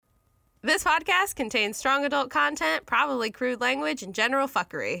This podcast contains strong adult content, probably crude language, and general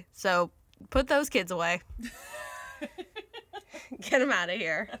fuckery. So put those kids away. Get them out of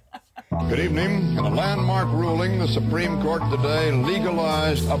here. Good evening. In a landmark ruling, the Supreme Court today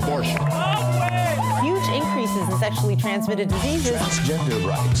legalized abortion. Huge increases in sexually transmitted diseases. Transgender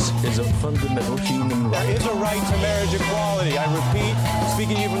rights is a fundamental human right. There is a right to marriage equality. I repeat,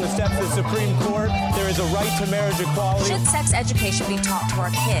 speaking to you from the steps of the Supreme Court, there is a right to marriage equality. Should sex education be taught to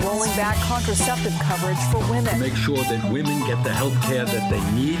our kids? Rolling back contraceptive coverage for women. Make sure that women get the health care that they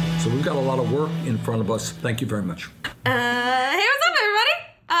need. So we've got a lot of work in front of us. Thank you very much. Hey, what's up, everybody?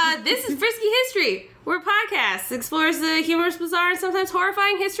 This is Frisky History. We're a podcast that explores the humorous, bizarre, and sometimes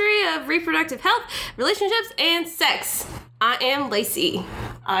horrifying history of reproductive health, relationships, and sex. I am Lacey.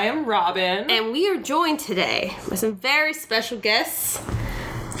 I am Robin. And we are joined today by some very special guests.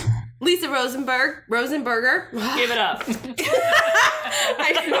 Lisa Rosenberger. Give it up.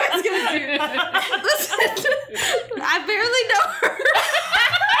 I knew I was going to do. Listen, I barely know her.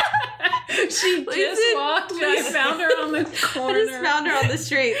 She just walked and I found her on the corner. I just found her on the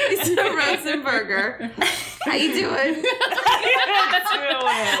street. Lisa Rosenberger. How you doing?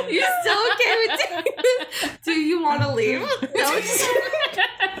 You still okay with doing this? Do you want to leave? No,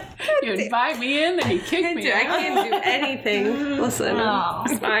 you invite me in and you kick me out. I can't do anything. Listen,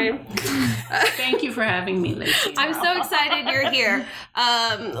 it's fine. Thank you for having me, Lacey. I'm so excited you're here.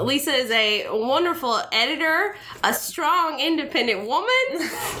 Lisa is a wonderful editor, a strong, independent woman,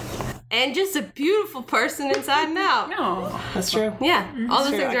 and just a beautiful person inside and out. No, that's true. Yeah, all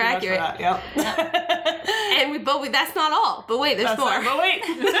those things are accurate. Yep. And that's not all. But wait, there's more. But wait.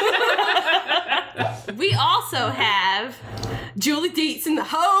 We also have Julie Dietz in the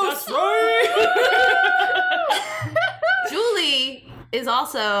host. That's right. Julie is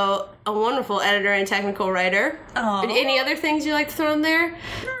also a wonderful editor and technical writer. Oh. Any other things you like to throw in there?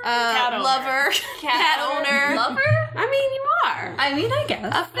 Cat owner. Lover. Cat owner. Lover? I mean, you are. I mean, I guess.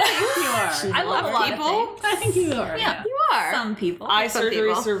 You are. I love a lot people. of things. I think you are. Yeah. You are. Some people. Eye Some surgery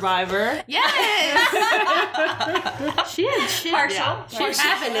people. survivor. Yes. she had shit. Partial. Shit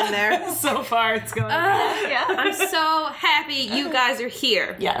happened in there. So far, it's going. Yeah. I'm so happy you guys are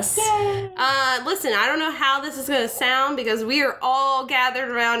here. Yes. Listen, I don't know how this is going to sound because we are all gathered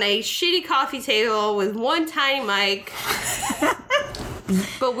around a shitty coffee table with one tiny mic.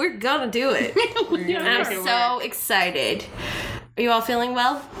 But we're going to do it. And I'm so excited. Are you all feeling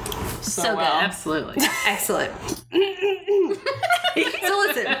well? So good. Absolutely. Excellent. So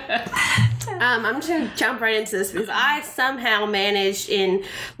listen, I'm just going to jump right into this because I somehow managed in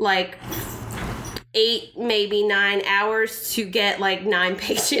like 8, maybe 9 hours to get like 9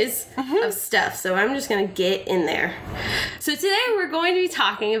 pages of stuff. So I'm just going to get in there. So today we're going to be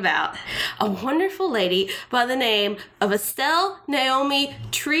talking about a wonderful lady by the name of Estelle Naomi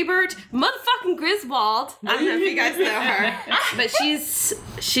Trebert motherfucking Griswold. I don't know if you guys know her, but she's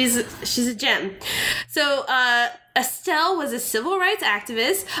a gem. So, Estelle was a civil rights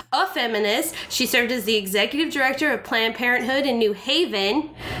activist, a feminist. She served as the executive director of Planned Parenthood in New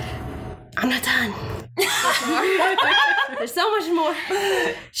Haven. I'm not done. There's so much more.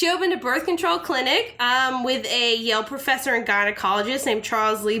 She opened a birth control clinic with a Yale professor and gynecologist named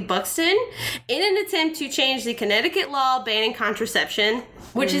Charles Lee Buxton in an attempt to change the Connecticut law banning contraception,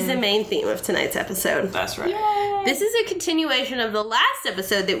 which is the main theme of tonight's episode. That's right. Yay. This is a continuation of the last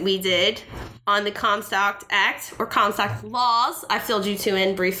episode that we did on the Comstock Act or Comstock laws. I filled you two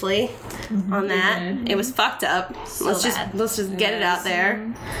in briefly on that. It was fucked up. Let's just get it out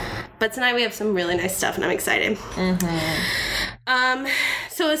there. But tonight we have some really nice stuff, and I'm excited.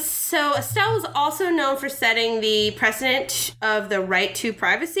 So Estelle was also known for setting the precedent of the right to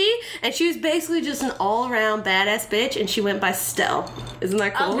privacy, and she was basically just an all-around badass bitch, and she went by Stell. Isn't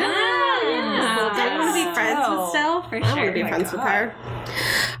that cool? Okay. Yeah. Do you want to be friends with Stell? For I want to sure. be friends with her.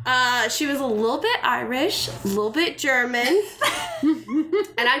 She was a little bit Irish, a little bit German,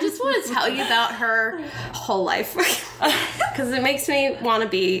 and I just want to tell you about her whole life because it makes me want to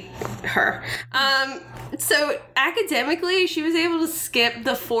be her. So academically, she was able to skip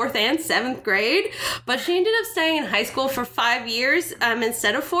the 4th and 7th grade, but she ended up staying in high school for 5 years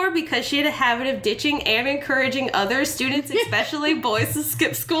instead of 4 because she had a habit of ditching and encouraging other students, especially boys, to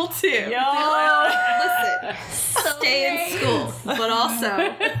skip school too. Listen, stay in school, but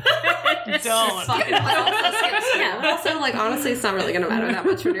also Don't. Also, like, honestly, it's not really gonna matter that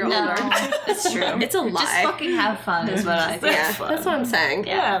much when you're older. It's true. It's a lie. Just fucking have fun is what I think. Yeah, that's what I'm saying.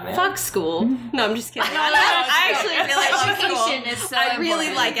 Yeah, man. Fuck school. No, I'm just kidding. I actually really like Education school. is so I really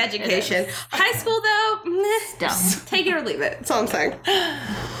important. like education. High school, though, Dumb. take it or leave it. That's all I'm saying.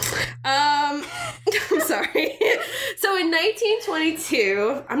 I'm sorry. So in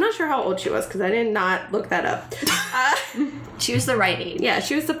 1922, I'm not sure how old she was because I did not look that up. She was the right age. Yeah,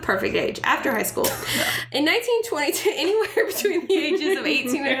 she was the perfect age after high school. In 1922, anywhere between the ages of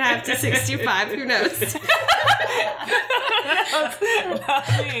 18 and a half to 65, who knows?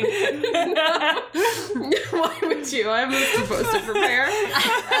 Why would you? I was supposed to prepare.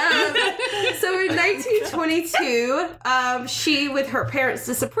 So in 1922, she, with her parents'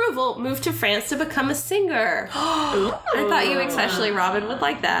 disapproval, moved to France to become a singer. I thought you especially, Robin, would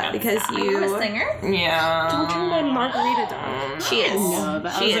like that because you... I'm a singer? Yeah. Don't turn my margarita down. She is.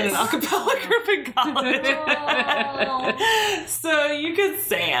 She in an is. acapella group in college. Oh. So you could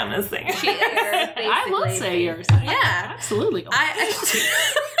say I'm a singer. She is. I will say you're a singer. Yeah. Absolutely.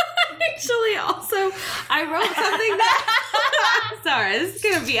 Actually, also, I wrote something that... Sorry, this is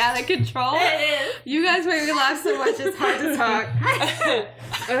going to be out of control. It is. You guys make me laugh so much, it's hard to talk.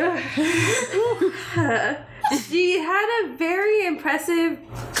 She had a very impressive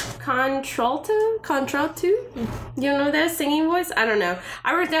contralto? You know that singing voice? I don't know.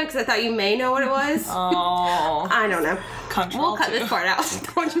 I wrote it down because I thought you may know what it was. Oh. I don't know. We'll cut this part out.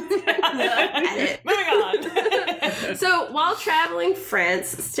 Edit. Moving on. So while traveling France,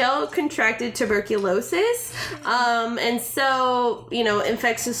 Stella contracted tuberculosis. And so,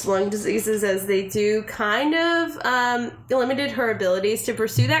 infectious lung diseases as they do kind of limited her abilities to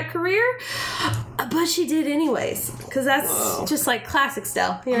pursue that career. But she did anyways, because that's just like classic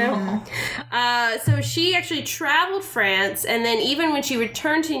Stella, So she actually traveled France, and then even when she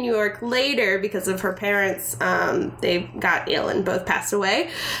returned to New York later, because of her parents, they got ill and both passed away.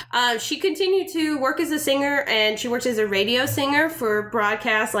 She continued to work as a singer, and she worked as a radio singer for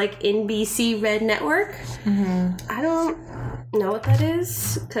broadcasts like NBC Red Network. I don't know what that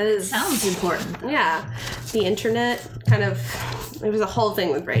is, because... Sounds important. Yeah. The internet kind of... It was a whole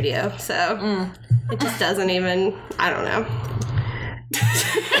thing with radio, so... It just doesn't even... I don't know.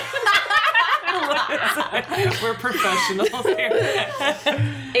 We're professionals here.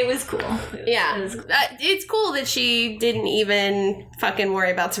 It was cool. Yeah. It's cool that she didn't even fucking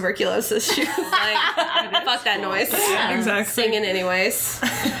worry about tuberculosis. She was like, fuck that noise. Yeah, exactly. Singing anyways.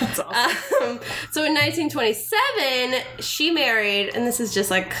 That's awesome. So in 1927, she married, and this is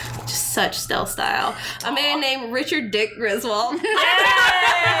just such Stella style, a man named Richard Dick Griswold.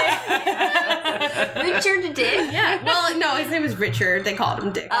 Richard Dick? Yeah. Well, no, his name is Richard. They called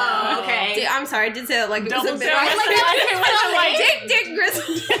him Dick. Oh, okay. I'm sorry, I did say that like it was a bit. Dick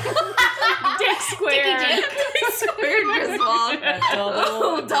Griswold. Dick Square. Dick Square Griswold.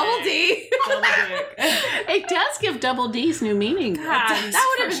 Double D. It does give Double D's new meaning.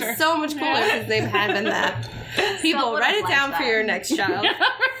 That would have been so much cooler if his name had been that. People, write it down for your next child.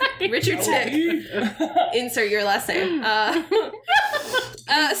 Richard Dick. Insert your last name.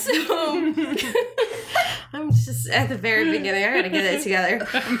 So I'm just at the very beginning. I gotta get it together.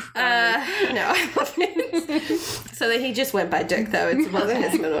 No. So that he just went by Dick, though. It wasn't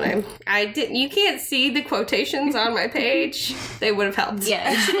his middle name. You can't see the quotations on my page. They would have helped.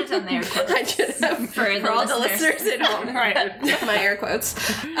 Yeah, you should have done the air quotes. I should have for all the listeners at home. Right. My air quotes.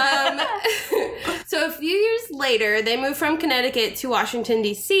 So a few years later, they moved from Connecticut to Washington,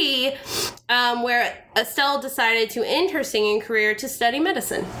 D.C., where Estelle decided to end her singing career to study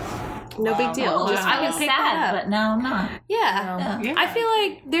medicine. No big deal. Oh, Just I was pick that sad, up. but no, I'm not. Yeah. Yeah. I feel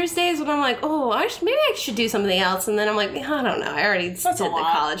like there's days when I'm like, maybe I should do something else, and then I'm like, I don't know. I already did the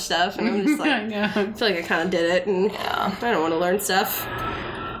college stuff, and I'm just like, I feel like I kind of did it, and I don't want to learn stuff.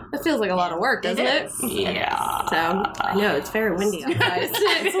 It feels like a lot of work, doesn't it? Yeah. So, I know, it's very windy outside.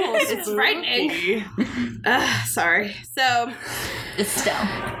 It's frightening. Sorry. So,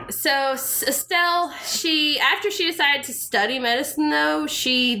 Estelle, after she decided to study medicine, though,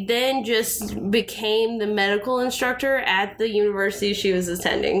 she then just became the medical instructor at the university she was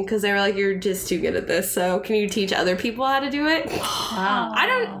attending, because they were like, you're just too good at this, so can you teach other people how to do it? Wow.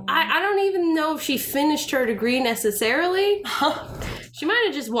 I don't even know if she finished her degree necessarily. She might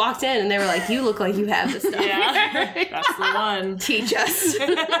have just walked in and they were like, you look like you have this stuff. Yeah, that's the one. Teach us. Teach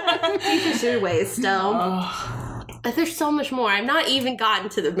us your ways, Stella. But there's so much more. I've not even gotten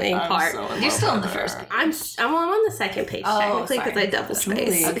to the main part. you're still in the first page. I'm on the second page, technically, because I double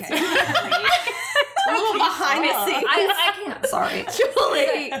spaced. Okay. A little behind the scenes. I can't sorry.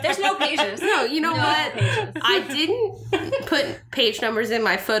 Julie. There's no pages. No, you know what? pages. I didn't put page numbers in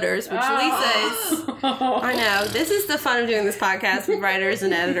my footers, which Lisa is. I know. This is the fun of doing this podcast with writers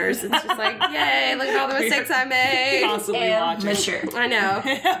and editors. It's just like, yay, look at all the mistakes I made. Possibly watching. Mature. I know.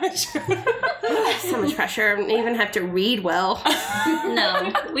 So much pressure. I even have to read well.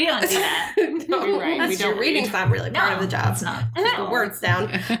 No, we don't do that. No, You're right, we that's true. don't Reading's not really part of the job. It's not. Just the words down.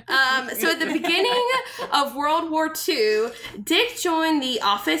 So at the beginning of World War II, Dick joined the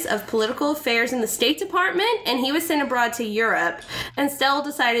Office of Political Affairs in the State Department, and he was sent abroad to Europe. And Stella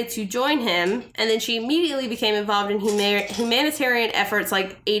decided to join him, and then she immediately became involved in humanitarian efforts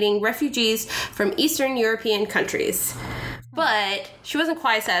like aiding refugees from Eastern European countries. But she wasn't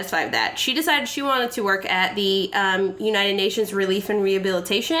quite satisfied with that. She decided she wanted to work at the United Nations Relief and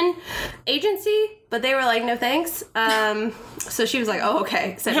Rehabilitation Agency, but they were like, no thanks. So she was like, oh,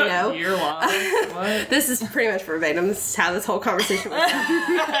 okay, said no. You're lying. What? This is pretty much verbatim. This is how this whole conversation went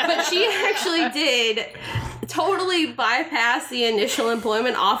down. But she actually did totally bypass the initial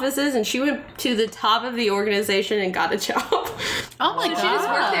employment offices, and she went to the top of the organization and got a job. Oh my god. She just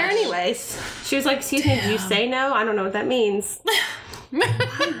worked there anyways. She was like, excuse me, did you say no? I don't know what that means.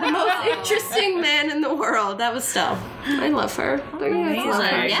 The most interesting man in the world. That was Stella. I love her. Don't you guys love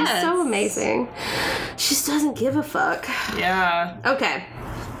her? Yes. She's so amazing. She just doesn't give a fuck. Yeah. Okay.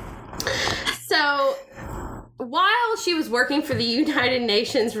 So, while she was working for the United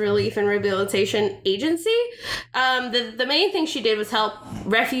Nations Relief and Rehabilitation Agency, the main thing she did was help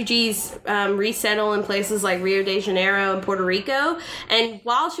refugees resettle in places like Rio de Janeiro and Puerto Rico. And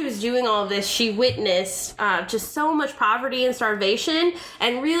while she was doing all of this, she witnessed just so much poverty and starvation,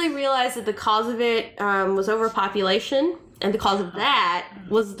 and really realized that the cause of it was overpopulation. And the cause of that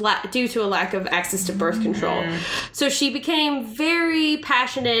was due to a lack of access to birth control. So she became very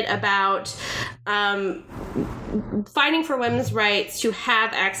passionate about fighting for women's rights to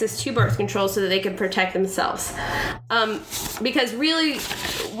have access to birth control so that they could protect themselves. Because really,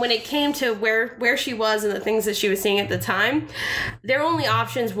 when it came to where she was and the things that she was seeing at the time, their only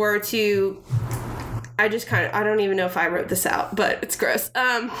options were to... I don't even know if I wrote this out, but it's gross.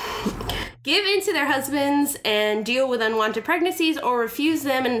 Give in to their husbands and deal with unwanted pregnancies, or refuse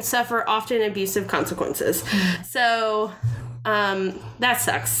them and suffer often abusive consequences. So, that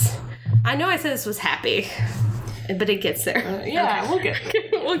sucks. I know I said this was happy, but it gets there. Yeah, okay.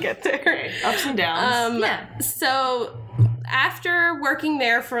 We'll get there. Okay. Ups and downs. So, after working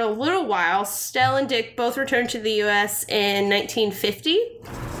there for a little while, Stella and Dick both returned to the U.S. in 1950.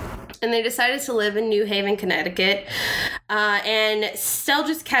 And they decided to live in New Haven, Connecticut. And Stella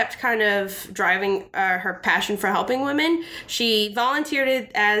just kept kind of driving her passion for helping women. She volunteered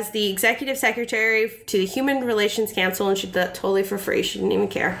as the executive secretary to the Human Relations Council, and she did that totally for free. She didn't even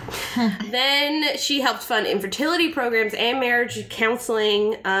care. Then she helped fund infertility programs and marriage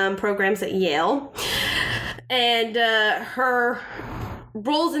counseling programs at Yale. And her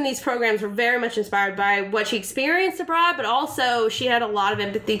roles in these programs were very much inspired by what she experienced abroad, but also she had a lot of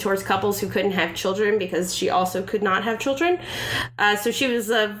empathy towards couples who couldn't have children, because she also could not have children. So she was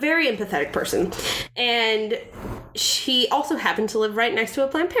a very empathetic person. And she also happened to live right next to a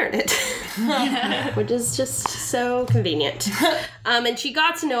Planned Parenthood, which is just so convenient. And she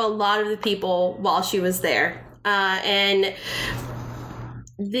got to know a lot of the people while she was there. And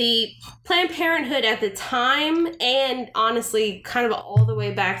the Planned Parenthood at the time, and honestly kind of all the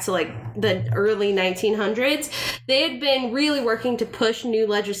way back to like the early 1900s, they had been really working to push new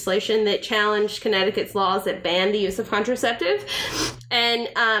legislation that challenged Connecticut's laws that banned the use of contraceptive. And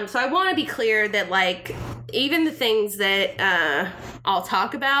so I want to be clear that, like, even the things that I'll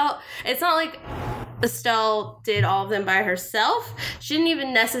talk about, it's not like Estelle did all of them by herself. She didn't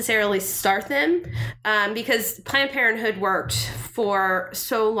even necessarily start them, because Planned Parenthood worked for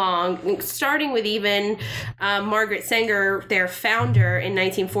so long, starting with even Margaret Sanger, their founder, in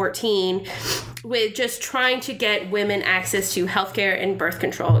 1914, with just trying to get women access to healthcare and birth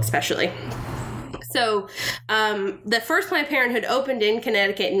control, especially. So, the first Planned Parenthood opened in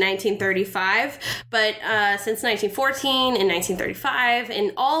Connecticut in 1935, but since 1914 and 1935,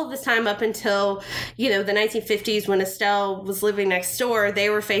 and all of this time up until, the 1950s, when Estelle was living next door, they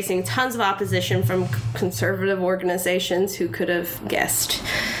were facing tons of opposition from conservative organizations who could have guessed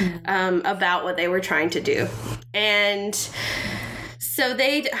about what they were trying to do. And so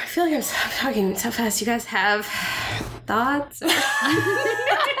I feel like I'm talking so fast. You guys have thoughts?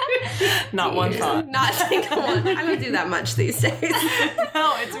 Not one thought. Not a single one. I don't do that much these days.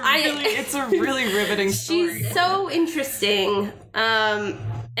 No, it's a really riveting story. She's so interesting.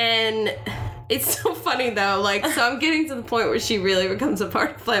 And it's so funny though. Like, so I'm getting to the point where she really becomes a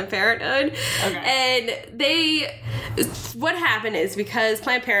part of Planned Parenthood. Okay. And what happened is because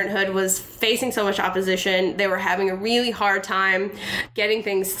Planned Parenthood was facing so much opposition, they were having a really hard time getting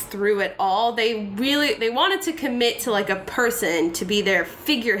things through at all. They wanted to commit to like a person to be their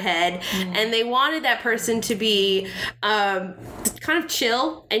figurehead, and they wanted that person to be kind of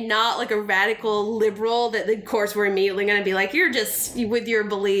chill and not like a radical liberal that the courts were immediately going to be like, you're just with your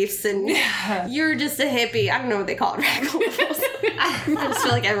beliefs and you're just a hippie. I don't know what they call it, radical liberals. I just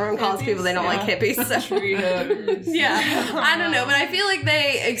feel like everyone calls people they don't like hippies. So. Yeah, I don't know, but I feel like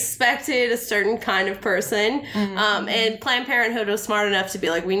they expected a certain kind of person, and Planned Parenthood was smart enough to be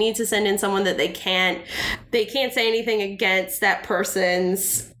like, we need to send in someone that they can't say anything against that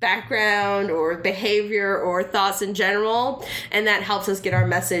person's background or behavior or thoughts in general, and that helps us get our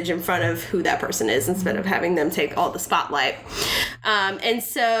message in front of who that person is instead of having them take all the spotlight. And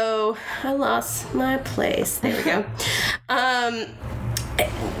so I lost my place. There we go.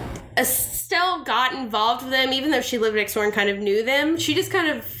 Estelle got involved with them, even though she lived next door and kind of knew them. She just kind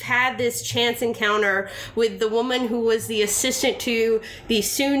of had this chance encounter with the woman who was the assistant to the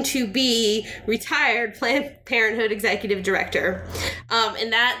soon-to-be retired Planned Parenthood executive director.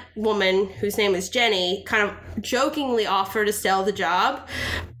 And that woman, whose name is Jenny, kind of jokingly offered Estelle the job,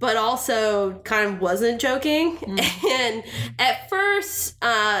 but also kind of wasn't joking. And at first,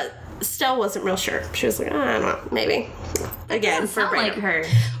 Estelle wasn't real sure. She was like, I don't know, maybe. Again, for sound like her.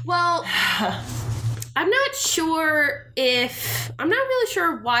 Well, I'm not really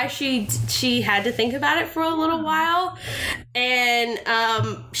sure why she had to think about it for a little while. And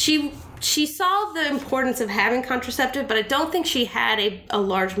she saw the importance of having contraceptive, but I don't think she had a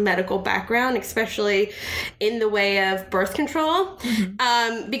large medical background, especially in the way of birth control.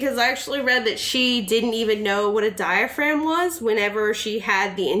 Because I actually read that she didn't even know what a diaphragm was whenever she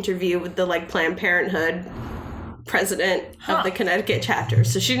had the interview with the Planned Parenthood president of the Connecticut chapter.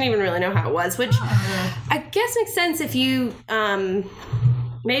 So she didn't even really know how it was, which I guess makes sense if you...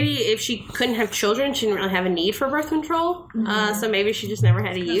 maybe if she couldn't have children, she didn't really have a need for birth control. So maybe she just never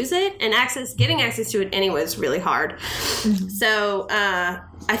had to use it. And getting access to it anyway is really hard. So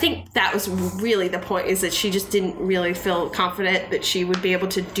I think that was really the point, is that she just didn't really feel confident that she would be able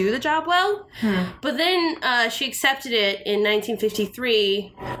to do the job well. But then she accepted it in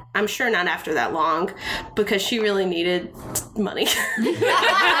 1953. I'm sure not after that long, because she really needed money. Her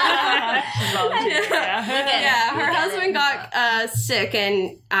husband got sick,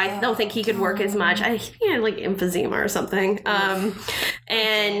 and I don't think he could work as much. I think he had emphysema or something.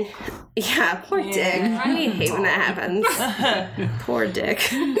 And yeah, poor Dick. I hate when that happens. Poor Dick.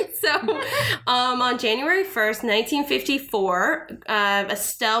 So, on January 1st, 1954,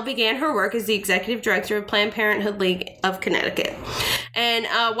 Estelle began her work as the executive director of Planned Parenthood League of Connecticut. And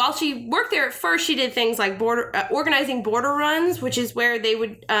while she worked there at first, she did things like organizing border runs, which is where they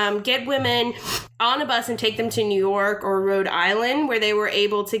would get women on a bus and take them to New York or Rhode Island, where they were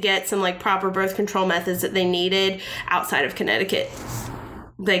able to get some proper birth control methods that they needed outside of Connecticut.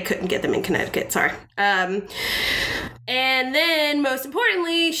 They couldn't get them in Connecticut, sorry. And then, most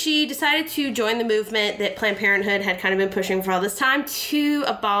importantly, she decided to join the movement that Planned Parenthood had kind of been pushing for all this time to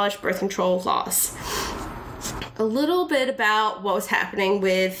abolish birth control laws. A little bit about what was happening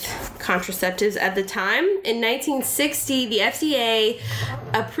with contraceptives at the time. In 1960, the FDA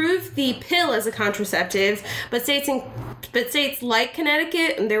approved the pill as a contraceptive, but states like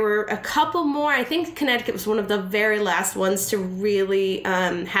Connecticut, and there were a couple more. I think Connecticut was one of the very last ones to really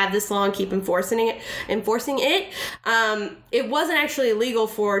have this law and keep enforcing it. It wasn't actually illegal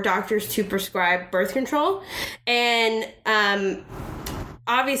for doctors to prescribe birth control, and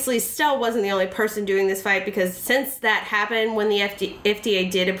obviously, Estelle wasn't the only person doing this fight, because since that happened, when the FDA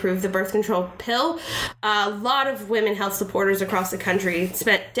did approve the birth control pill, a lot of women health supporters across the country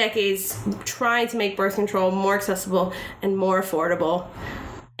spent decades trying to make birth control more accessible and more affordable.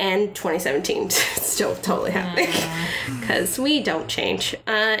 And 2017, it's still totally happening, because we don't change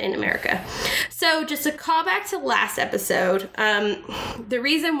in America. So just a callback to last episode, the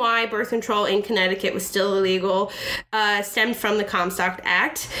reason why birth control in Connecticut was still illegal stemmed from the Comstock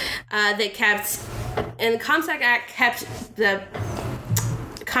Act the Comstock Act kept the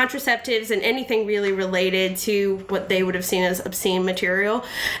contraceptives and anything really related to what they would have seen as obscene material.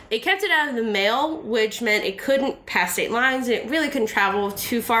 It kept it out of the mail, which meant it couldn't pass state lines, and it really couldn't travel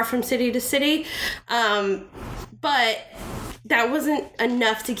too far from city to city. But that wasn't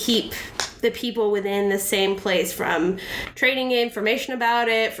enough to keep the people within the same place from trading information about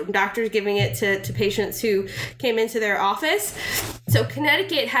it, from doctors giving it to patients who came into their office. So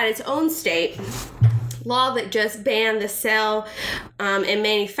Connecticut had its own state, law that just banned the sale and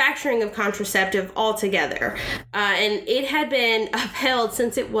manufacturing of contraceptive altogether. And it had been upheld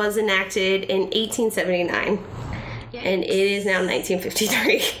since it was enacted in 1879. And it is now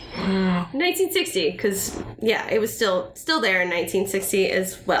 1953. 1960, because, it was still there in 1960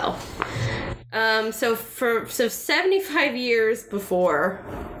 as well. So 75 years before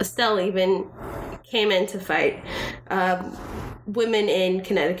Estelle even came in to fight, women in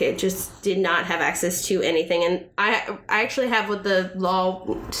Connecticut just did not have access to anything. And I actually have what the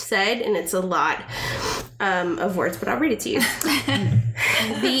law said, and it's a lot of words, but I'll read it to you.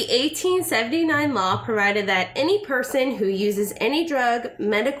 The 1879 law provided that any person who uses any drug,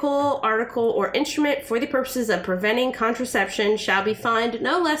 medical article, or instrument for the purposes of preventing contraception shall be fined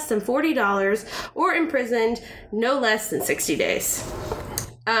no less than $40 or imprisoned no less than 60 days.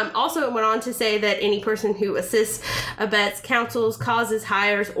 Also, it went on to say that any person who assists, abets, counsels, causes,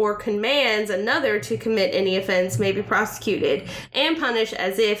 hires, or commands another to commit any offense may be prosecuted and punished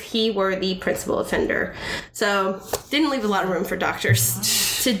as if he were the principal offender. So, didn't leave a lot of room for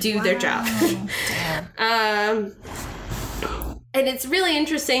doctors to do their job. And it's really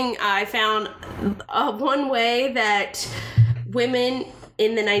interesting. I found one way that women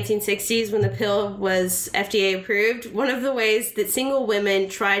in the 1960s, when the pill was FDA approved, one of the ways that single women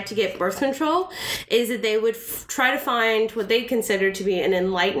tried to get birth control is that they would try to find what they considered to be an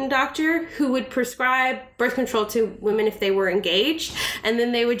enlightened doctor who would prescribe birth control to women if they were engaged, and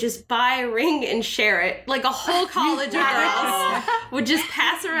then they would just buy a ring and share it. Like a whole college of girls would just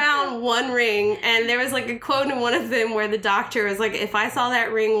pass around one ring, and there was like a quote in one of them where the doctor was like, if I saw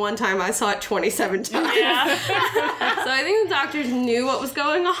that ring one time, I saw it 27 times. Yeah. So I think the doctors knew what was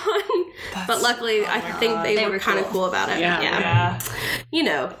going on, but luckily I think they were kind of cool about it. Yeah. You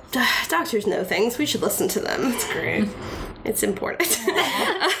know, doctors know things. We should listen to them. That's great. It's important.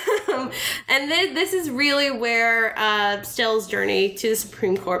 And this is really where Stell's journey to the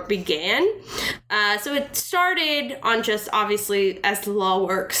Supreme Court began. So it started on just, obviously, as the law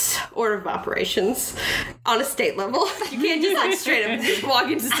works, order of operations on a state level. You can't just like straight up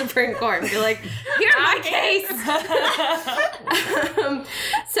walk into the Supreme Court and be like, here's my case.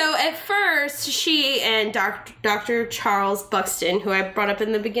 So at first, she and Dr. Charles Buxton, who I brought up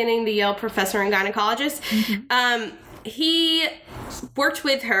in the beginning, the Yale professor and gynecologist, he worked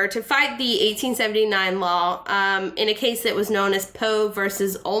with her to fight the 1879 law in a case that was known as Poe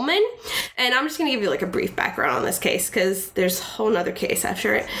versus Ullman. And I'm just going to give you like a brief background on this case because there's a whole nother case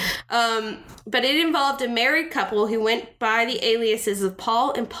after it. But it involved a married couple who went by the aliases of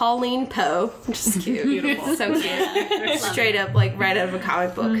Paul and Pauline Poe, which is cute. Beautiful. So cute. Straight up like right out of a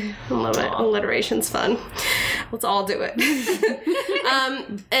comic book. I love it. Alliteration's fun. Let's all do it.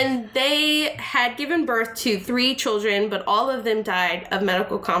 And they had given birth to 3 children, but all of them died of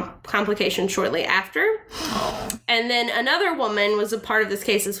medical complications shortly after. And then another woman was a part of this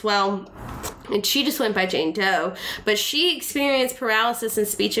case as well, and she just went by Jane Doe, but she experienced paralysis and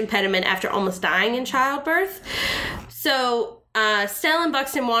speech impediment after almost dying in childbirth. So Stell and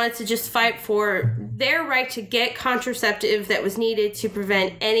Buxton wanted to just fight for their right to get contraceptive that was needed to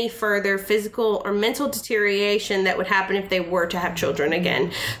prevent any further physical or mental deterioration that would happen if they were to have children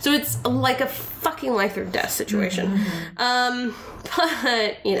again. So it's like a fucking life or death situation.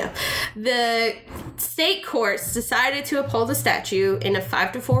 But, you know, the state courts decided to uphold the statute in a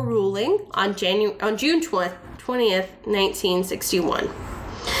 5-4 ruling on June 20th, 1961.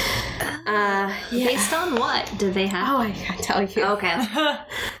 Based on what did they have? Oh, I can't tell you. Okay.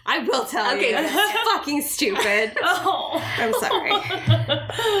 I will tell you. It's fucking stupid. I'm sorry.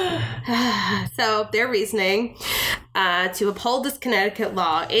 So their reasoning to uphold this Connecticut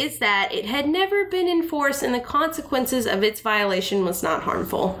law is that it had never been enforced and the consequences of its violation was not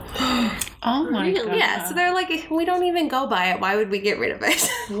harmful. Oh my God. Yeah, so they're like, we don't even go by it. Why would we get rid of it?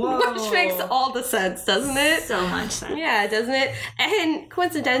 Which makes all the sense, doesn't it? So much sense. Yeah, doesn't it? And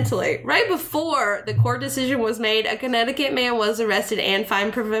coincidentally, right before the court decision was made, a Connecticut man was arrested and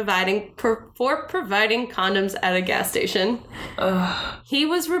fined for providing condoms at a gas station. He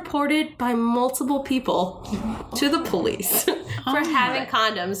was reported by multiple people to the police for having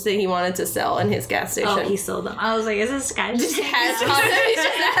condoms that he wanted to sell in his gas station. Oh, he sold them. I was like, is this guy just has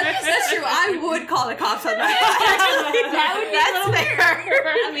condoms? That's true. I would call the cops on that. That's fair.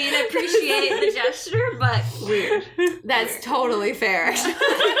 I mean, I appreciate the gesture, but weird. That's totally fair.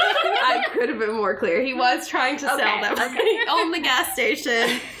 I could have been more clear. He was trying to sell them on the gas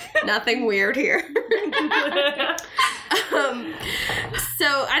station. Nothing weird here.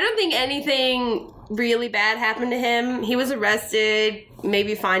 So I don't think anything really bad happened to him. He was arrested,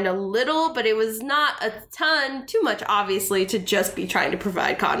 maybe fined a little, but it was not a ton, too much, obviously, to just be trying to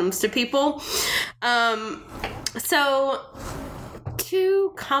provide condoms to people. So,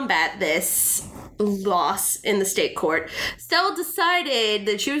 to combat this loss in the state court, Stella decided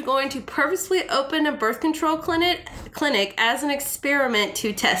that she was going to purposely open a birth control clinic as an experiment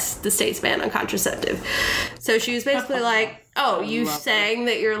to test the state's ban on contraceptive. So she was basically like, oh, you saying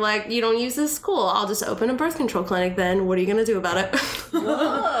that you're like, you don't use this? Cool, I'll just open a birth control clinic then. What are you going to do about it?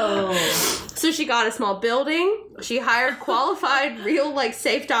 Whoa. So she got a small building. She hired qualified, real,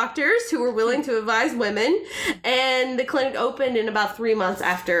 safe doctors who were willing to advise women. And the clinic opened in about 3 months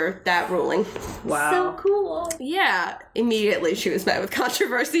after that ruling. Wow. So cool. Yeah. Immediately she was met with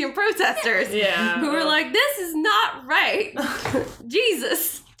controversy and protesters. Who were like, this is not right.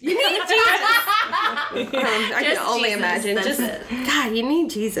 Jesus. You need Jesus. I can only Jesus, imagine. God, you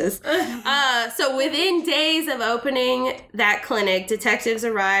need Jesus. So within days of opening that clinic, detectives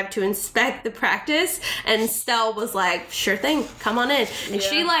arrived to inspect the practice, and Stella was like, sure thing, come on in. And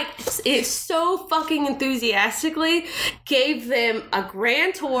she it so fucking enthusiastically gave them a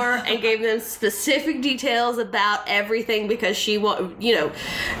grand tour and gave them specific details about everything because she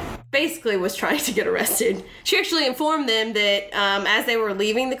basically was trying to get arrested. She actually informed them that as they were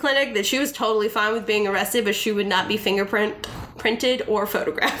leaving the clinic that she was totally fine with being arrested, but she would not be printed or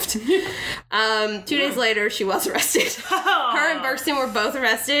photographed. 2 days later, she was arrested. Her and Bergsten were both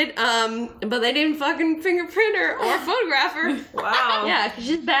arrested, but they didn't fucking fingerprint her or photograph her. Wow. Yeah, because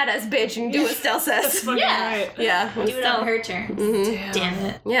she's a badass bitch and do what Stella says. Right. Yeah. Do it on her terms. Mm-hmm. Damn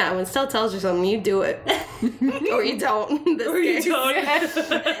it. Yeah, when Stella tells you something, you do it. Or you don't.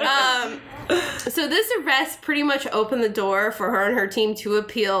 So this arrest pretty much opened the door for her and her team to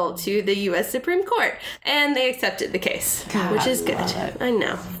appeal to the U.S. Supreme Court, and they accepted the case, which is good. I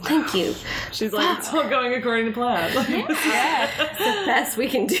know. Thank you. She's like, it's all going according to plan. It's the best we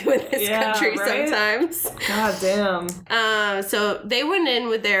can do in this country sometimes. God damn. So they went in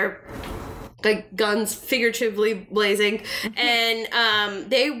with their guns figuratively blazing, and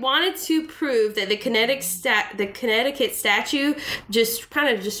they wanted to prove that the Connecticut statute just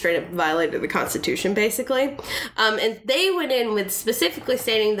straight up violated the Constitution, basically. And they went in with specifically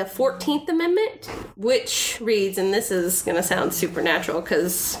stating the 14th Amendment, which reads, and this is going to sound supernatural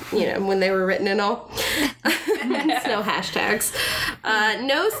because, when they were written and all, it's no hashtags.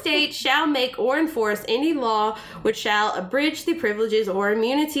 No state shall make or enforce any law which shall abridge the privileges or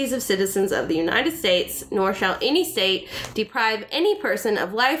immunities of citizens of the United States, nor shall any state deprive any person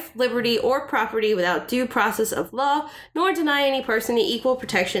of life, liberty, or property without due process of law, nor deny any person the equal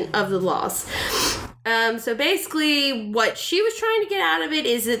protection of the laws. So basically what she was trying to get out of it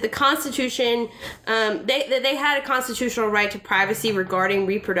is that the Constitution, they had a constitutional right to privacy regarding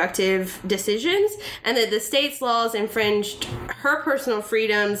reproductive decisions, and that the state's laws infringed her personal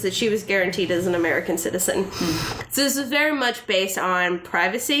freedoms that she was guaranteed as an American citizen. So this is very much based on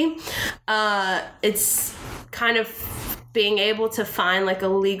privacy. It's kind of being able to find a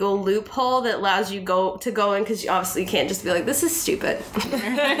legal loophole that allows you to go in, because you obviously can't just be like, this is stupid.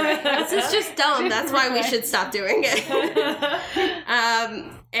 This is just dumb. That's why we should stop doing it.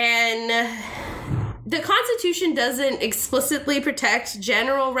 And the Constitution doesn't explicitly protect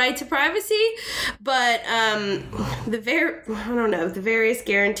general right to privacy, but the various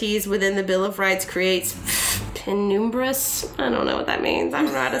guarantees within the Bill of Rights creates penumbras. I don't know what that means. I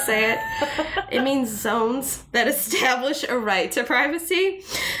don't know how to say it. It means zones that establish a right to privacy.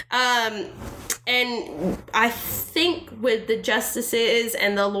 And I think with the justices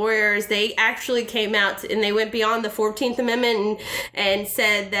and the lawyers, they actually came out and they went beyond the 14th Amendment and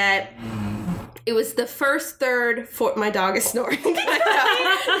said that it was the first, third, fourth. My dog is snoring. You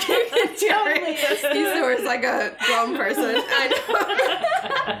can totally. He snores like a grown person.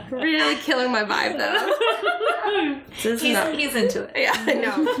 I know. Really killing my vibe though. He's into it. Yeah, I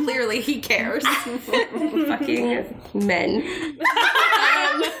know. Clearly he cares. Fucking men.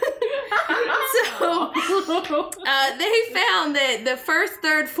 So they found that the first,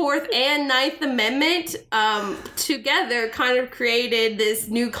 third, fourth, and ninth Amendment together kind of created this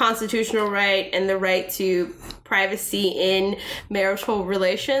new constitutional right and the right to privacy in marital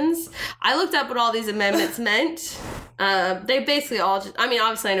relations. I looked up what all these amendments meant. They basically all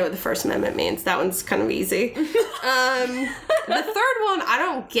obviously I know what the First Amendment means. That one's kind of easy. The third one, I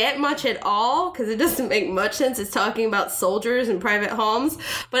don't get much at all because it doesn't make much sense. It's talking about soldiers and private homes.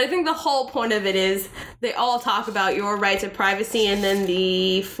 But I think the whole point of it is they all talk about your right to privacy, and then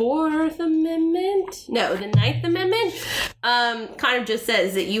the 4th Amendment? No, the 9th Amendment kind of just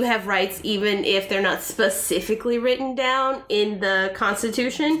says that you have rights even if they're not specifically written down in the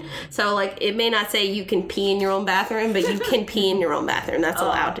Constitution. So, like, it may not say you can pee in your own bathroom, but you can pee in your own bathroom. That's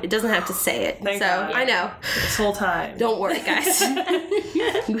allowed. It doesn't have to say it. Thank so, God. I know. This whole time. Don't worry, guys.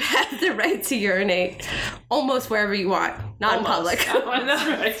 You have the right to urinate almost wherever you want, not in public.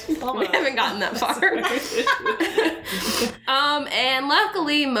 We haven't gotten that far. And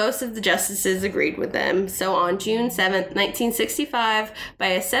luckily, most of the justices agreed with them. So on June 7th, 1965, by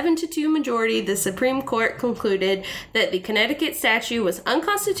a 7-2 majority, the Supreme Court concluded that the Connecticut statute was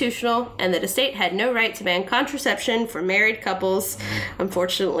unconstitutional and that a state had no right to ban contraception for married couples.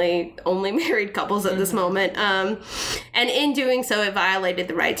 Unfortunately, only married couples at this moment. And in doing so, it violated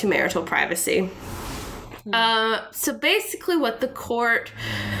the right to marital privacy. So basically what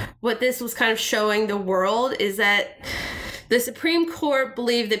this was kind of showing the world is that the Supreme Court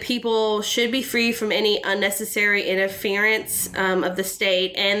believed that people should be free from any unnecessary interference of the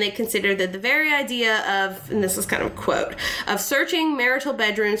state, and they considered that the very idea of, and this is kind of a quote, of searching marital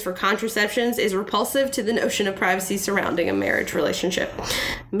bedrooms for contraceptions is repulsive to the notion of privacy surrounding a marriage relationship.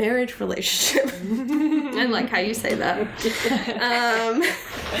 Marriage relationship. I like how you say that.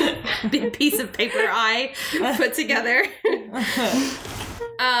 Big piece of paper I put together.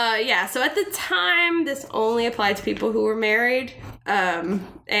 So at the time, this only applied to people who were married,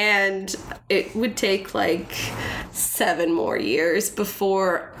 and it would take like 7 more years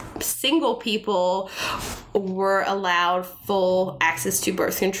before single people were allowed full access to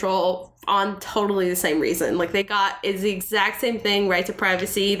birth control on totally the same reason. Like, it's the exact same thing, right to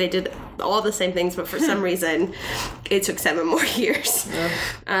privacy. They did all the same things, but for some reason, it took 7 more years.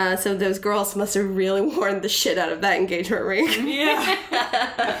 So those girls must have really worn the shit out of that engagement ring. Yeah.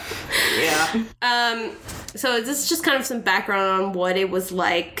 So this is just kind of some background on what it was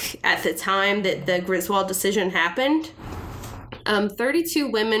like at the time that the Griswold decision happened. 32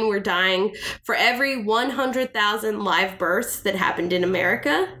 women were dying for every 100,000 live births that happened in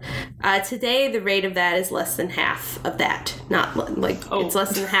America. Today, the rate of that is less than half of that. Not like it's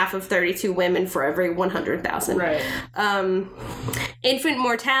less than half of 32 women for every 100,000. Right. Infant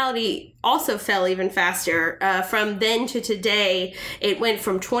mortality also fell even faster. From then to today, it went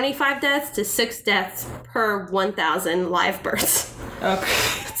from 25 deaths to 6 deaths per 1,000 live births. Okay.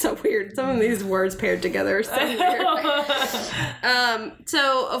 It's so weird. Some of these words paired together are so weird.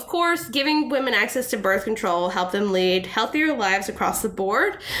 So, of course, giving women access to birth control helped them lead healthier lives across the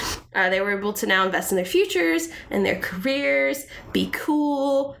board. They were able to now invest in their futures and their careers, be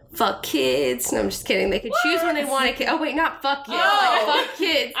cool, fuck kids. No, I'm just kidding. They could choose when they wanted kids. Oh, wait, not fuck you. Like, fuck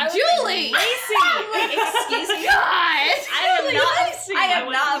kids. Julie! Wait, excuse me? God! I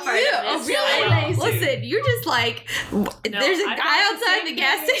am not a part of this. Oh, really? Listen, you're just like, there's a guy outside the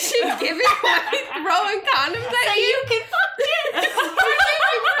gas station giving away, throwing condoms at you. You can fuck kids.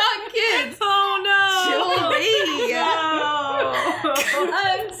 Fuck kids. Oh, no. Julie. No.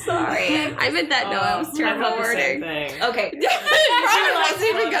 I'm sorry. I meant that. No, I was terrible wording. Okay. Robin wasn't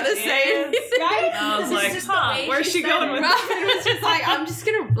even gonna say anything. I was like, where's she going with Robin was just like, I'm just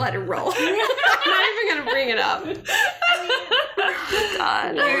gonna let it roll. I'm not even gonna bring it up.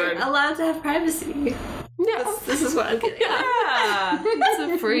 God. You're allowed to have privacy. No. This is what I'm getting at. Yeah. It's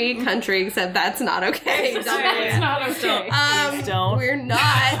a free country, except that's not okay. It's not okay. Don't. We're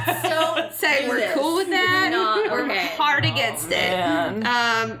not saying we're cool with that. We're We're hard against it.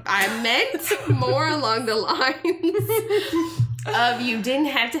 I meant more along the lines of you didn't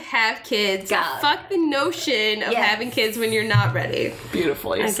have to have kids. Fuck the notion of having kids when you're not ready.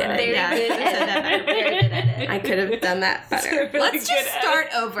 Beautifully said. Very good. I said that better. Very good at it. I could have done that better. Really Let's just good start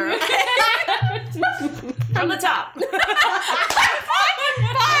over, okay? From the top. Fire,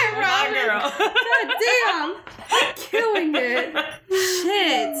 Robin. Girl. God damn. Killing it.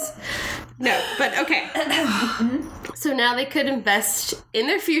 Shit. No, but okay. So now they could invest in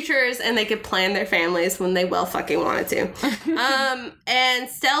their futures and they could plan their families when they well fucking wanted to. And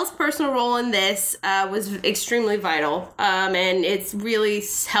Stell's personal role in this was extremely vital. And it's really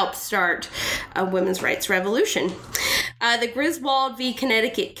helped start a women's rights revolution. The Griswold v.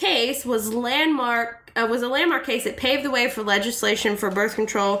 Connecticut case was a landmark case that paved the way for legislation for birth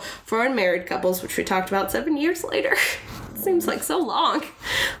control for unmarried couples, which we talked about 7 years later. Seems like so long.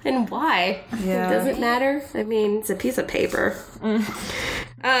 And why? Yeah. Does it matter? I mean, it's a piece of paper.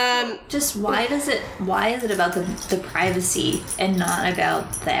 Just why is it about the privacy and not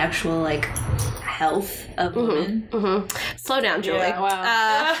about the actual, like, health of women. Slow down, Julie. Yeah,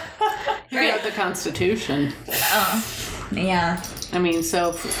 wow. You got the Constitution. Yeah. I mean,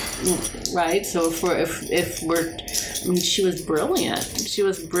 so if we're, I mean, she was brilliant. She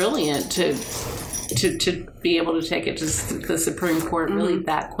was brilliant to be able to take it to the Supreme Court really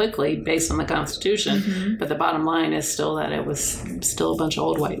that quickly based on the Constitution. But the bottom line is still that it was still a bunch of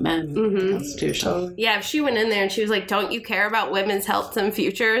old white men with the Constitution. Yeah, if she went in there and she was like, don't you care about women's health and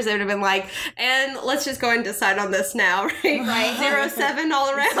futures? They would have been like, and let's just go and decide on this now, right? 0-7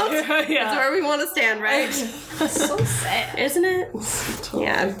 all around. That's where we want to stand, right? So sad. Isn't it?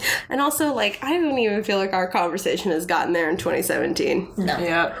 Yeah. And also, like, I don't even feel like our conversation has gotten there in 2017. No.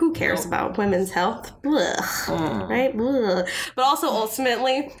 Yeah. Who cares about women's health? Blech. Right? Blech. But also,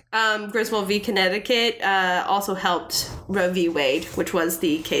 ultimately, Griswold v. Connecticut also helped Roe v. Wade, which was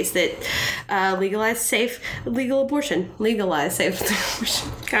the case that legalized safe legal abortion. Legalized safe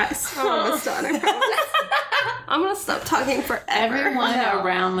abortion. Guys, I'm almost done. I promise. I'm going to stop talking forever. Everyone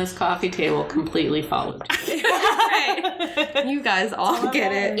around this coffee table completely followed. Right. You guys all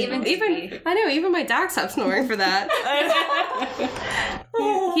get it. Even I know, even my dog stopped snoring for that.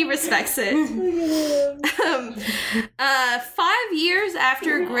 He respects it. 5 years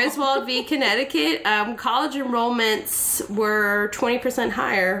after Griswold v. Connecticut, college enrollments were 20%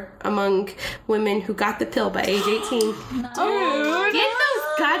 higher among women who got the pill by age 18. Oh, get those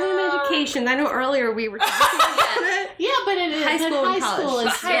goddamn educations. I know earlier we were talking about it. Yeah, but in high school and college.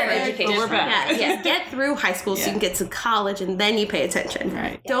 is Higher education. We're back. Yeah, get through high school so you can get to college and then you pay attention.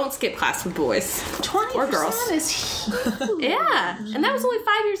 Right. Don't skip class with boys. 20% or girls. is huge. Yeah, and that was only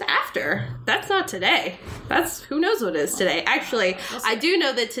 5 years after. That's not today. That's who knows what it is today. Actually, I do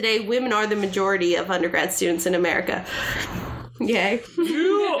know that today women are the majority of undergrad students in America. Yay.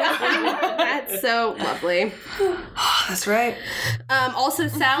 That's so lovely. That's right. Also,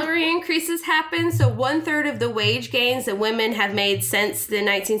 salary increases happen. So 1/3 of the wage gains that women have made since the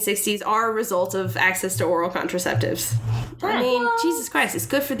 1960s are a result of access to oral contraceptives. I mean, Jesus Christ, it's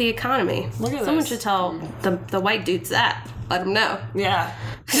good for the economy. Look at Someone this. should tell the white dudes that. Let them know. Yeah.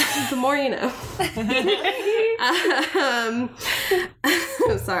 The more you know.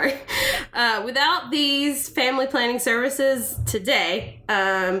 Sorry. Without these family planning services today,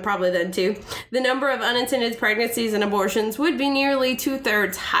 probably then too, the number of unintended pregnancies and abortions would be nearly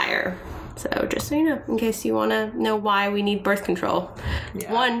 2/3 higher. So just so you know, in case you want to know why we need birth control.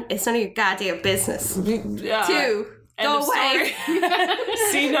 Yeah. 1, it's none of your goddamn business. Yeah. 2, go away.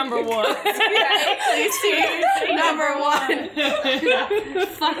 See number 1. Please see number 1.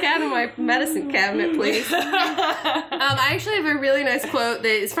 Fuck out of my medicine cabinet, please. I actually have a really nice quote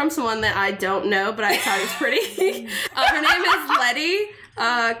that is from someone that I don't know, but I thought it was pretty. Her name is Letty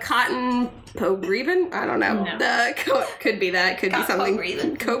Cotton Pogreven? I don't know. No. Could be that. Could be something.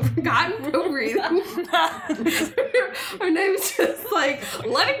 Cotton Pogreven. Her name's just like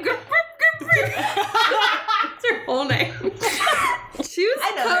Letty go. That's her whole name. She was.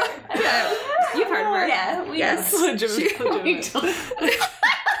 I know her. Yeah, you've heard of her. Yeah, we Yes.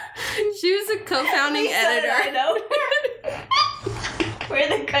 She was a co-founding editor. I know her. We're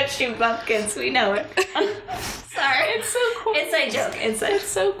the Country Bumpkins. We know it. Sorry. It's so cool. Inside joke. It's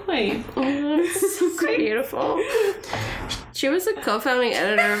so quaint. It's so beautiful. She was a co-founding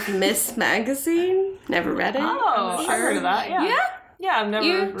editor of Miss Magazine. Never read it. Oh, I've heard of that. Yeah. Yeah? Yeah, I've never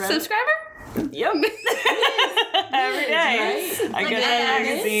You read subscriber? Yep. Every day. I get that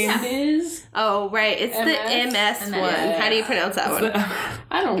magazine. Ms. Oh, right. It's the MS one. How do you pronounce that one?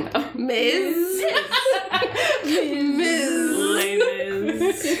 I don't know. Ms. Ms.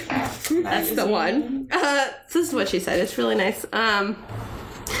 That's the one. This is what she said. It's really nice.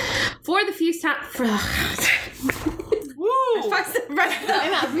 For the few times...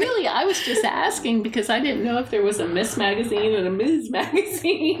 I was just asking because I didn't know if there was a Miss Magazine and a Ms.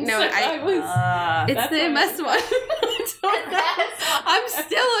 Magazine. No, so it's the MS one. I'm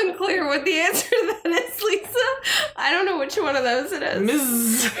still unclear what the answer to that is, Lisa. I don't know which one of those it is.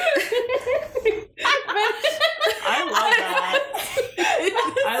 Ms. I love that.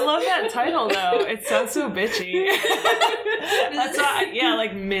 I love that title though. It sounds so bitchy. That's why, yeah,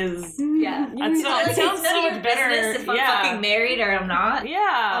 like Ms. Yeah. That's so, it sounds so much better. If I'm fucking married or I'm not.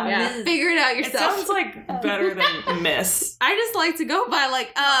 Yeah. Yeah. Figure it out It yourself. sounds like better than Miss. I just like to go by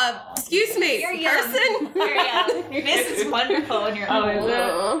like, excuse me, You're young. person. You're young. Miss is wonderful when your Oh, is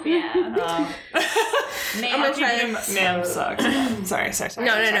it? Yeah. I'm gonna try to. Man sucks. Sorry.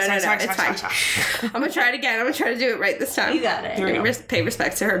 No, it's fine. I'm gonna try it again. I'm gonna try to do it right this time. You got it. Pay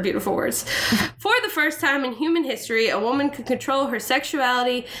respect to her beautiful words. For the first time in human history, a woman could control her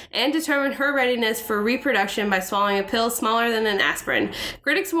sexuality and determine her readiness for reproduction by swallowing a pill smaller than an aspirin.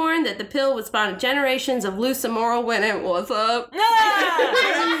 Critics warned that the pill would spawn generations of loose, immoral women. What's up?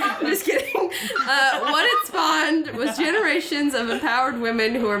 Just kidding. What it spawned was generations of empowered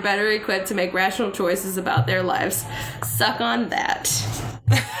women who were better equipped to make rational choices about their lives. Suck on that.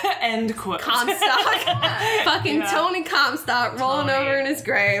 End quote. Comstock. Fucking Tony Comstock rolling over in his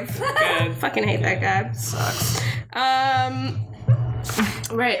grave. Good. Fucking hate that guy. Sucks.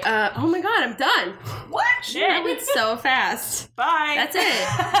 Right. Oh my god, I'm done. What? Shit. That went so fast. Bye. That's it.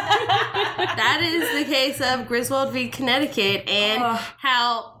 That is the case of Griswold v. Connecticut and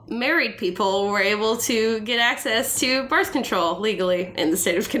how married people were able to get access to birth control legally in the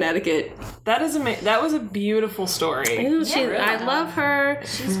state of Connecticut. That is amazing. That was a beautiful story. I love her.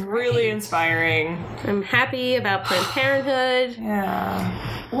 She's really inspiring. I'm happy about Planned Parenthood.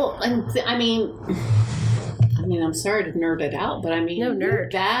 Yeah. Well, I mean, I'm sorry to nerd it out, but No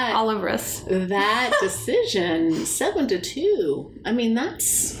nerd. that All over us. that decision 7-2. I mean,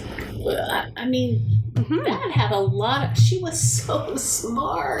 that's. That had a lot of. She was so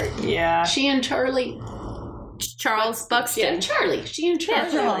smart. Yeah. She and Charlie. Charles Buxton. Yeah, Charlie. She and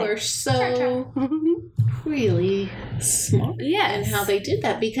Charlie Charlie. were so really smart. Yes. in how they did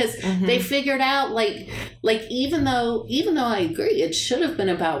that because they figured out like even though I agree it should have been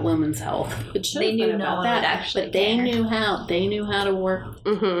about women's health. It should They have knew been no about one that. would actually but they care. knew how to work.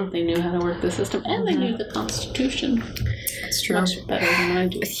 They knew how to work the system, and they knew the Constitution. It's true. Much better than I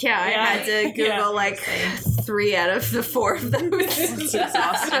do. Yeah, I had to Google like 3 out of the 4 of those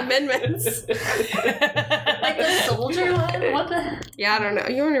amendments. Like the soldier one? What the? Yeah, I don't know.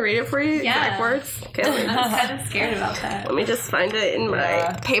 You want to read it for you? Yeah. Exact words? Okay. I'm kind of scared about that. Let me just find it in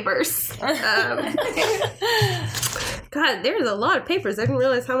my papers. God, there's a lot of papers. I didn't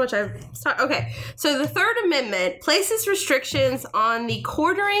realize how much I've started. Okay, so the Third Amendment places restrictions on the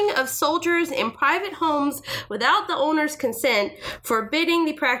quartering of soldiers in private homes without the owner's consent, forbidding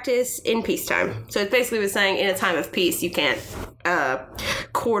the practice in peacetime. So it basically was saying in a time of peace, you can't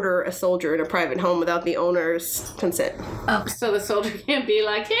quarter a soldier in a private home without the owner's consent. So the soldier can't be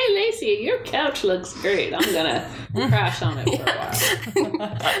like, "Hey, Lacey, your couch looks great. I'm gonna crash on it for a while."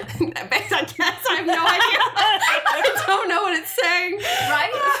 I guess I have no idea. I don't know what it's saying.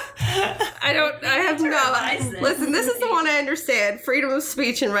 Right? I have no. Listen, this is the one I understand. Freedom of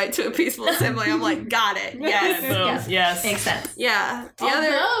speech and right to a peaceful assembly. I'm like, got it. Yes. Yes. Makes sense. Yeah. The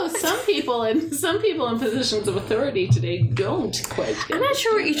Although some people in positions of authority today don't quite. I'm not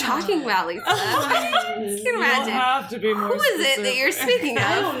sure what you're talking about, Lisa. You can imagine. Have to be more Who is it that you're speaking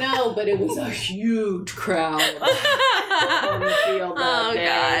I of? don't know, but it was a huge crowd on the field that day.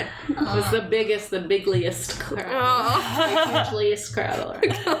 God. It was the bigliest crowd. Oh. The hugeliest crowd around.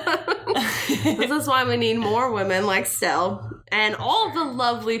 This is why we need more women like Stell and all the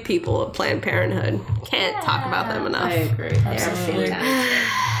lovely people at Planned Parenthood. Can't talk about them enough. I agree. They're fantastic.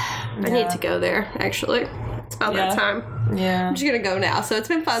 I need to go there, actually. It's about that time. Yeah. I'm just gonna go now. So it's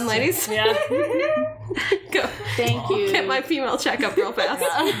been fun, ladies. Yeah. Go. Thank you. Get my female checkup real fast.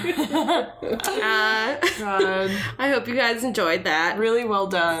 God. I hope you guys enjoyed that. Really well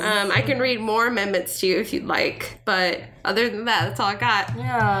done. I can read more amendments to you if you'd like, but other than that, that's all I got.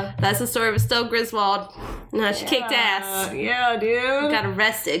 Yeah. That's the story of Estelle Griswold. She kicked ass. Yeah, dude. Got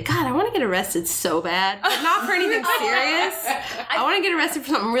arrested. God, I want to get arrested so bad, but not for anything serious. I want to get arrested for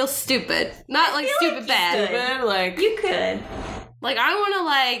something real stupid, not like stupid bad. Stupid, like You could. Like I want to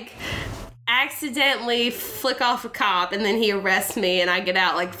like accidentally flick off a cop and then he arrests me and I get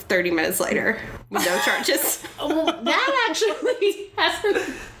out like 30 minutes later with no charges. Well, that actually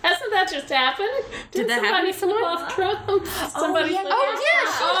hasn't that just happened? Did that happen to flip someone? off Trump? Somebody flip off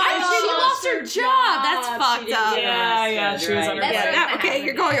She lost her job. That's fucked up. yeah, she was under Okay,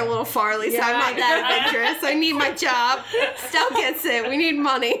 you're going a little far, Lisa. I'm not that adventurous. I need my job. Stell gets it. We need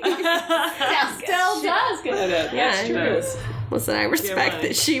money. Stell does get it. Yeah, That's true. Listen, I respect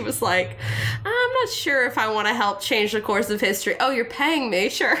that she was like, I'm not sure if I want to help change the course of history. Oh, you're paying me?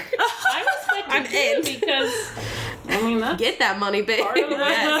 Sure. I respect I'm it in. because I mean that's Get that money, babe. part of the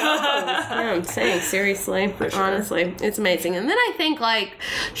Yeah, I'm saying, seriously. Honestly, it's amazing. And then I think, like,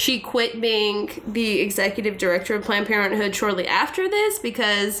 she quit being the executive director of Planned Parenthood shortly after this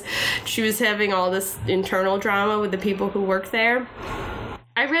because she was having all this internal drama with the people who work there.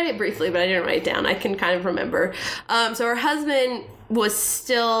 I read it briefly, but I didn't write it down. I can kind of remember. So her husband was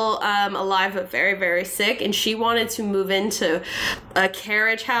still alive but very, very sick, and she wanted to move into a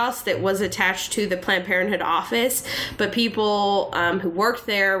carriage house that was attached to the Planned Parenthood office, but people who worked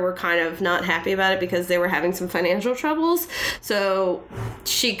there were kind of not happy about it because they were having some financial troubles. So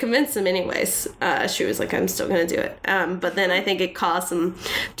she convinced them anyways. She was like, I'm still going to do it. But then I think it caused some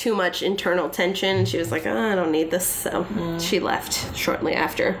too much internal tension, and she was like, I don't need this. So she left shortly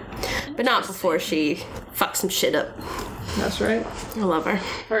after, but not before she fucked some shit up. That's right. I love her.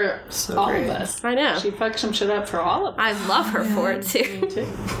 For all great. of us. I know. She fucked some shit up for all of us. I love her for it too.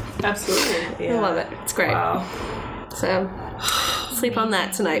 Absolutely. I love it. It's great. Wow. So sleep on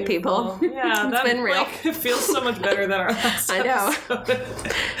that tonight, people. Yeah, It's that been real. It feels so much better than our last I know.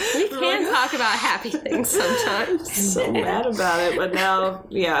 episode. We can talk about happy things sometimes. So mad about it, but now,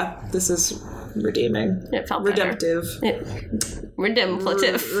 yeah, this is redeeming. It felt better. Redemptive.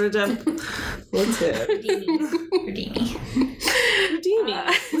 Redemptive. Redemptive. Redeeming. Redeeming.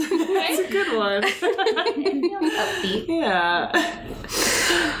 That's a good one. Upbeat. Yeah.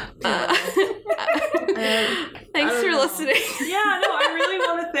 Thanks for listening. Yeah, no, I really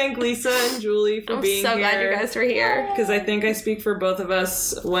want to thank Lisa and Julie for I'm being so here. glad you guys were here. Because I think I speak for both of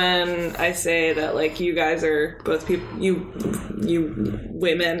us when I say that, like, you guys are both people, you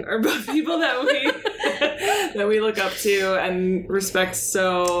women are both people that we look up to and respect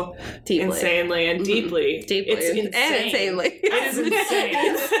so Deeply. insanely and deeply. Deeply. It's insane. And insanely. It is insane.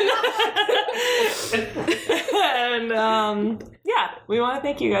 And yeah, we want to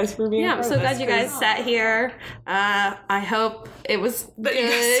thank you guys for being. Yeah, I'm so glad you guys sat here. I hope it was That you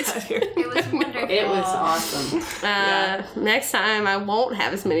guys good. sat here. It was wonderful. It was awesome. Next time I won't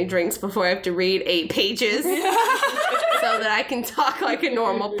have as many drinks before I have to read 8 pages so that I can talk like a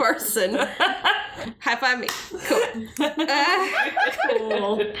normal person. High five me. Cool.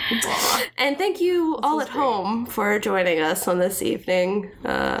 Cool. And thank you all at home for joining us on this evening.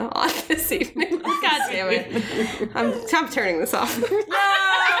 God damn it. I'm turning this off.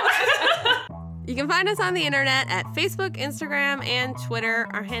 You can find us on the internet at Facebook, Instagram, and Twitter.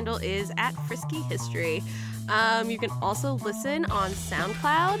 Our handle is @FriskyHistory. You can also listen on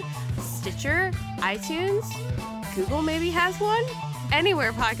SoundCloud, Stitcher, iTunes. Google maybe has one.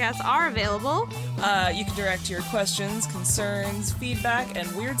 Anywhere podcasts are available. You can direct your questions, concerns, feedback, and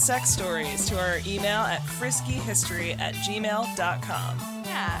weird sex stories to our email at friskyhistory@gmail.com.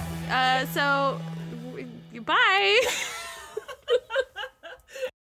 Yeah. So, bye.